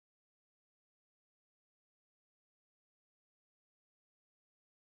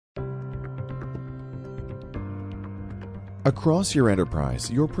Across your enterprise,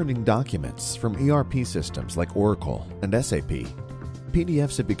 you're printing documents from ERP systems like Oracle and SAP.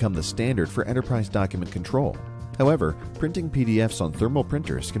 PDFs have become the standard for enterprise document control. However, printing PDFs on thermal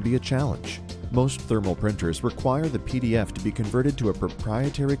printers can be a challenge. Most thermal printers require the PDF to be converted to a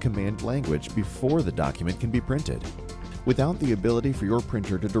proprietary command language before the document can be printed. Without the ability for your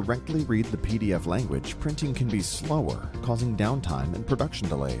printer to directly read the PDF language, printing can be slower, causing downtime and production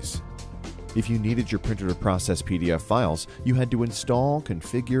delays. If you needed your printer to process PDF files, you had to install,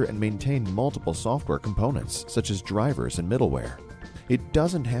 configure, and maintain multiple software components, such as drivers and middleware. It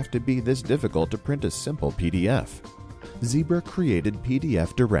doesn't have to be this difficult to print a simple PDF. Zebra created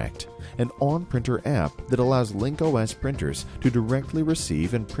PDF Direct, an on-printer app that allows Link-OS printers to directly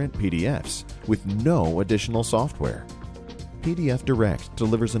receive and print PDFs with no additional software. PDF Direct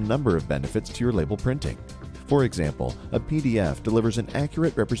delivers a number of benefits to your label printing. For example, a PDF delivers an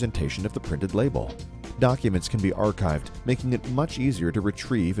accurate representation of the printed label. Documents can be archived, making it much easier to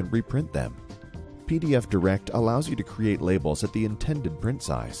retrieve and reprint them. PDF Direct allows you to create labels at the intended print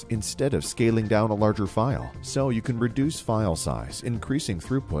size instead of scaling down a larger file, so you can reduce file size, increasing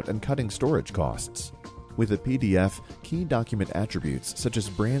throughput and cutting storage costs. With a PDF, key document attributes such as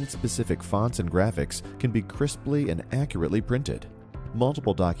brand-specific fonts and graphics can be crisply and accurately printed.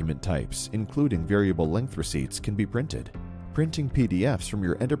 Multiple document types, including variable length receipts, can be printed. Printing PDFs from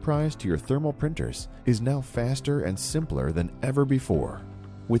your enterprise to your thermal printers is now faster and simpler than ever before.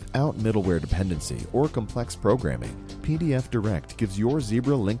 Without middleware dependency or complex programming, PDF Direct gives your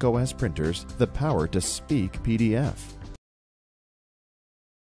Zebra Link-OS printers the power to speak PDF.